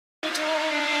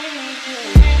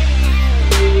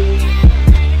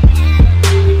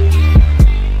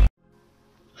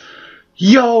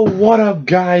Yo, what up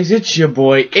guys? It's your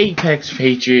boy Apex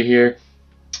Patriot here,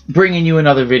 bringing you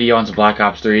another video on some Black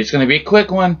Ops 3. It's gonna be a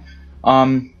quick one.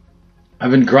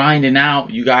 I've been grinding out.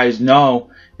 You guys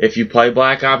know, if you play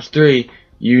Black Ops 3,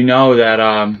 you know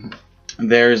that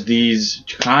there's these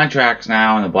contracts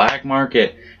now in the black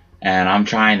market, and I'm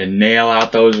trying to nail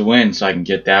out those wins so I can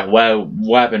get that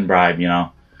weapon bribe, you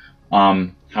know.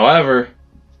 However,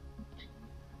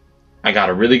 I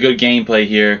got a really good gameplay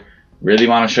here. Really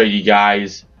want to show you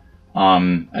guys.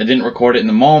 I didn't record it in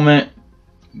the moment,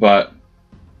 but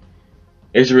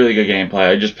it's a really good gameplay.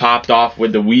 I just popped off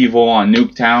with the Weevil on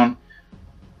Nuk3Town.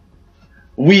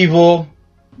 Weevil,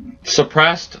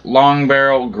 suppressed long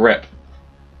barrel grip.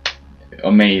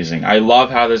 Amazing. I love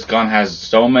how this gun has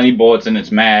so many bullets in its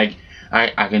mag.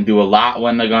 I can do a lot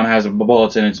when the gun has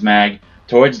bullets in its mag.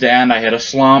 Towards the end, I hit a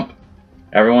slump.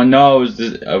 Everyone knows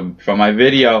this, from my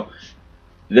video.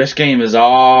 This game is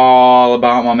all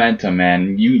about momentum,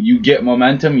 man. You get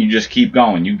momentum, you just keep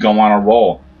going. You go on a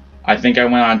roll. I think I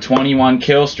went on 21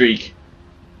 kill streak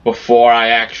before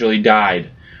I actually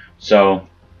died. So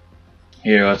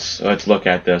here, let's look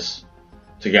at this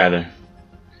together.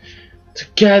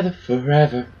 Together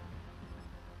forever.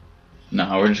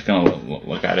 No, we're just gonna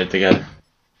look at it together.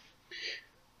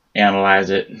 Analyze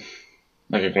it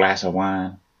like a glass of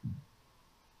wine.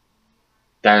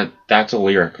 That's a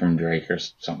lyric from Drake or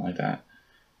something like that.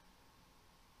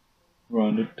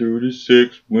 Running through the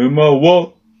six with my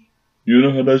walk. You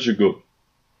know how that should go.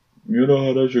 You know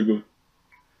how that should go.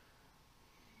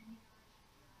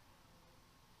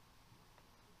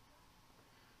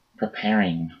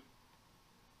 Preparing.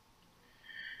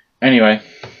 Anyway.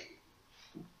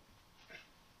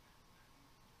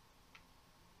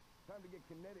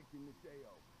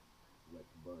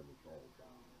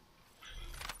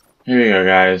 Here you go,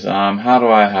 guys. How do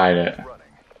I hide it?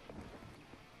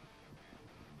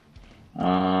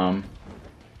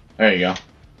 There you go.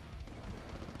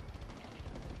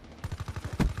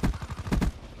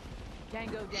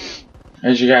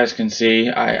 As you guys can see,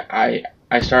 I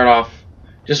start off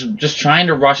just trying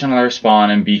to rush on their spawn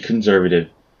and be conservative.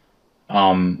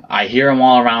 I hear them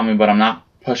all around me, but I'm not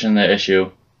pushing the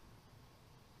issue.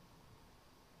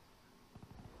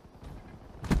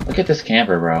 Look at this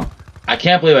camper, bro. I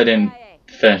can't believe I didn't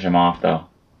finish him off, though.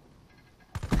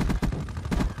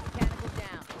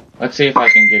 Let's see if I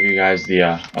can give you guys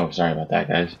the, oh, sorry about that,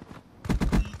 guys.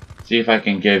 See if I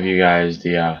can give you guys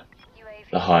the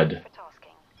HUD.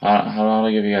 How do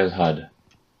I give you guys HUD?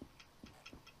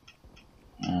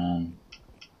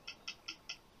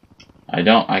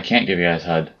 I can't give you guys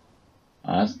HUD.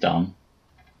 Oh, that's dumb.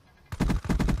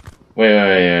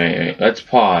 Wait. Let's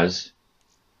pause.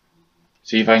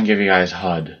 See if I can give you guys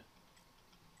HUD.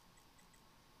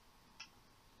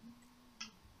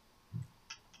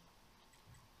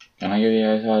 Can I give you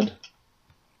guys HUD?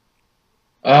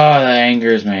 Oh, that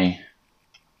angers me.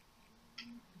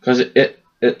 Because it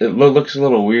looks a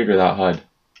little weird without HUD.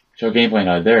 Show gameplay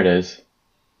HUD. There it is.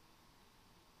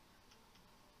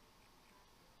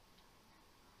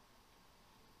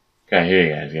 Okay, here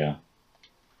you guys go.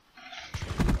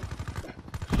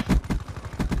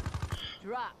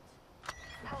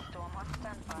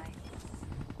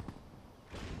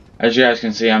 As you guys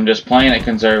can see, I'm just playing it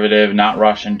conservative, not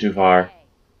rushing too far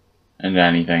into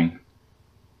anything.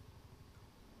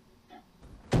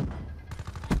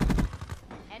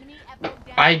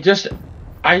 I just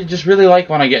really like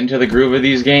when I get into the groove of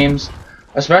these games,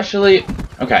 especially,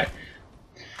 okay.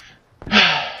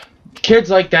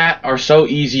 Kids like that are so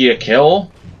easy to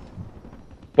kill,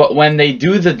 but when they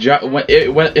do the job,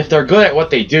 if they're good at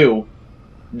what they do,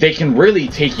 they can really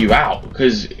take you out.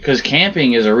 Because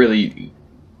camping is a really,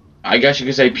 I guess you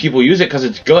could say, people use it because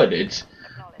it's good. It's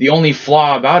the only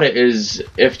flaw about it is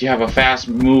if you have a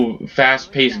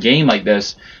fast-paced game like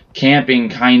this, camping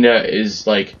kinda is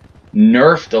like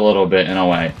nerfed a little bit in a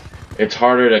way. It's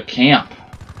harder to camp.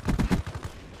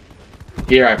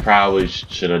 Here I probably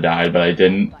should have died, but I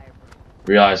didn't.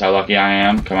 Realize how lucky I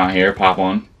am. Come out here, pop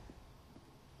one.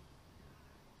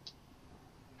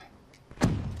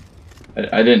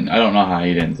 I don't know how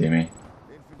he didn't see me.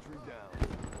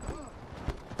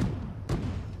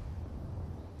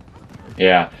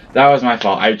 Yeah, that was my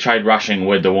fault. I tried rushing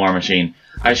with the war machine.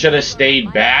 I should have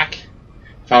stayed back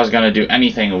if I was gonna do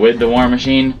anything with the war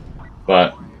machine,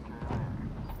 but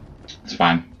it's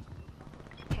fine.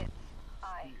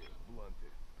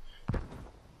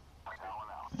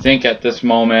 I think at this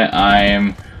moment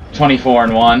I'm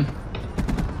 24-1.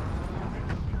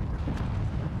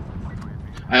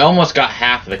 I almost got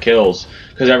half the kills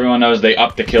because everyone knows they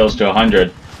upped the kills to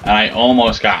 100, and I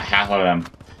almost got half of them.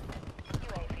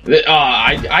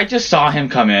 I just saw him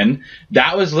come in.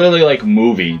 That was literally like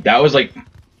movie. That was like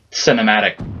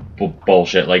cinematic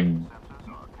bullshit, like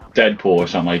Deadpool or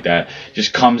something like that.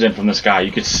 Just comes in from the sky.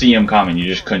 You could see him coming. You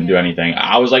just couldn't do anything.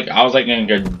 I was like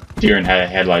in a deer in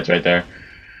headlights right there,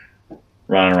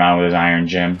 running around with his Iron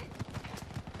Jim.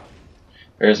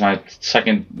 There's my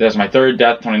second. There's my third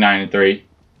death. 29-3.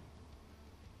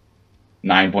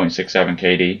 9.67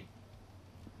 KD.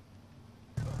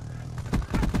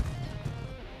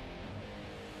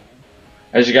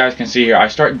 As you guys can see here, I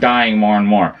start dying more and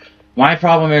more. My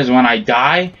problem is when I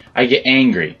die, I get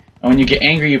angry. And when you get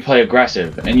angry, you play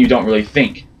aggressive, and you don't really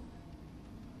think.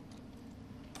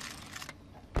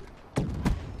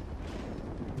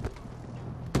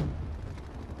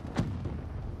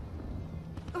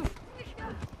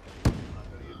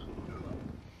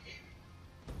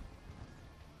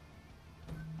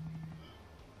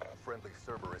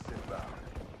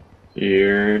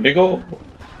 Here they go.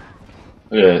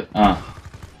 Look at it.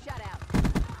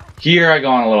 Here I go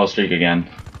on a little streak again.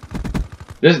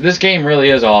 This game really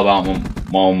is all about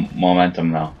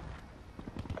momentum, though.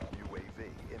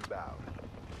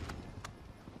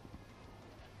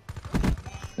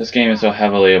 This game is so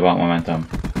heavily about momentum.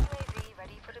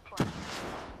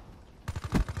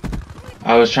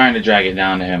 I was trying to drag it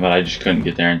down to him, but I just couldn't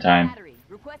get there in time.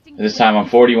 This time I'm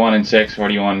 41-6,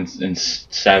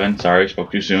 41-7. Sorry,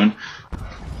 spoke too soon.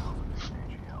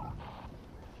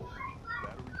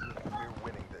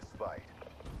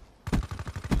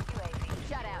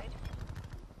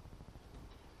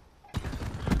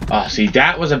 See,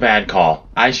 that was a bad call.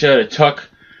 I should have took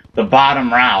the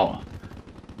bottom route.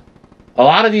 A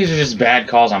lot of these are just bad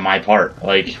calls on my part.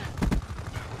 Like,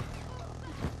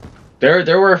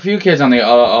 there were a few kids on the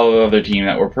other team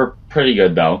that were pretty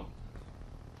good, though.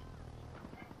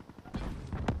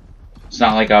 It's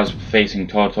not like I was facing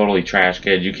totally trash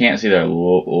kids. You can't see their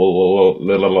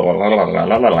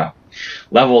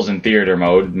levels in theater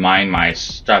mode. Mind my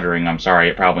stuttering. I'm sorry.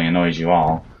 It probably annoys you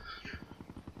all.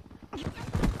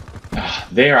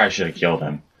 There, I should have killed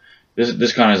him.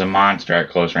 This gun is a monster at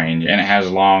close range, and it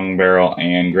has long barrel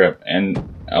and grip, and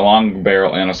a long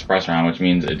barrel and a suppressor round, which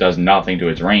means it does nothing to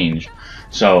its range.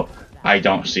 So I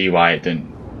don't see why it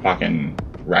didn't fucking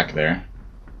wreck there.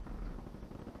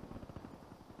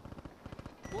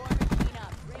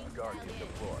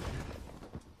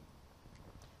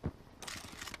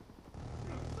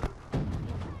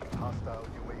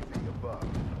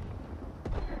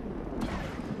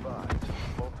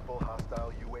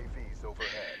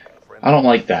 I don't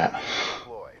like that.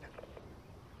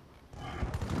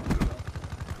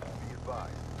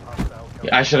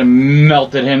 Yeah, I should have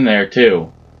melted him there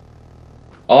too.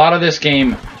 A lot of this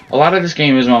game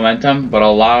is momentum, but a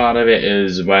lot of it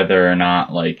is whether or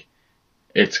not like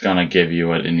it's gonna give you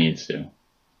what it needs to.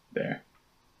 There.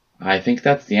 I think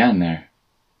that's the end there.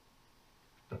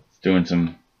 It's doing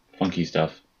some funky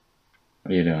stuff.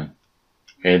 What are you doing?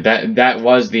 Okay, that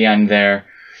was the end there.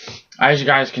 As you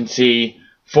guys can see,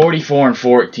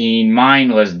 44-14,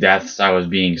 mindless deaths. I was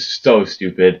being so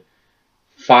stupid.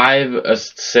 5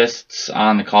 assists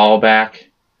on the callback.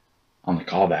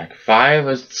 5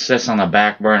 assists on the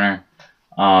back burner.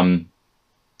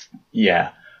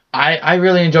 Yeah. I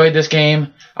really enjoyed this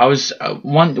game. I was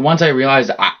once I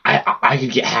realized I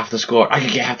could get half the score.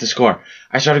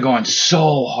 I started going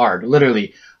so hard.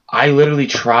 I literally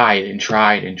tried and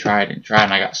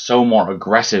I got so more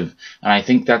aggressive, and I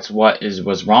think that's what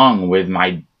was wrong with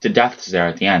the deaths there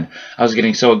at the end. I was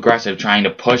getting so aggressive trying to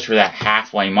push for that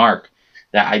halfway mark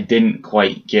that I didn't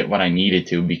quite get what I needed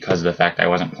to because of the fact I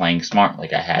wasn't playing smart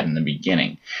like I had in the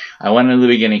beginning. I went into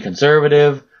the beginning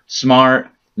conservative, smart,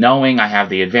 knowing I have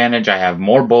the advantage, I have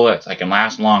more bullets, I can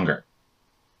last longer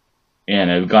in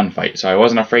a gunfight. So I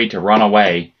wasn't afraid to run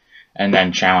away and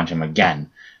then challenge him again.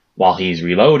 While he's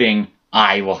reloading,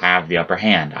 I will have the upper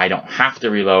hand. I don't have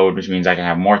to reload, which means I can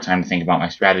have more time to think about my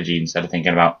strategy instead of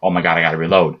thinking about, oh my god, I gotta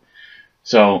reload.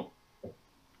 So,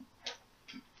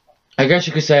 I guess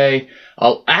you could say,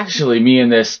 actually, me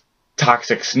and this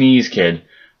toxic sneeze kid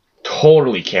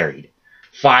totally carried.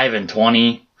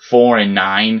 5-20,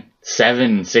 4-9,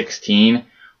 7-16.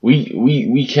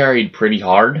 We carried pretty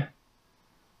hard.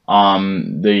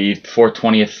 The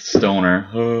 420th stoner.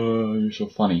 Oh, you're so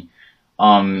funny.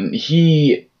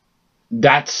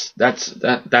 That's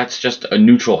just a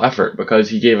neutral effort because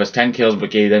he gave us 10 kills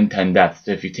but gave them 10 deaths.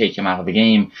 If you take him out of the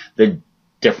game, the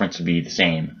difference would be the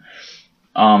same.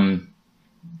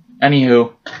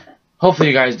 Anywho, hopefully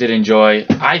you guys did enjoy.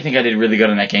 I think I did really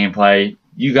good in that gameplay.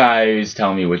 You guys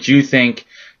tell me what you think.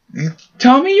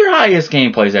 Tell me your highest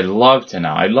gameplays. I'd love to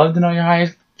know. I'd love to know your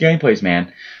highest gameplays,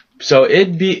 man. So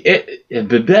it'd be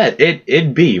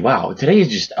wow. Today is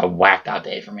just a whacked out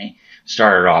day for me.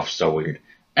 Started off so weird.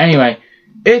 Anyway,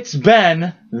 it's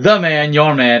been the man,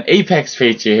 your man, Apex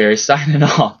Feature here, signing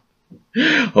off.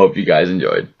 Hope you guys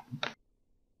enjoyed.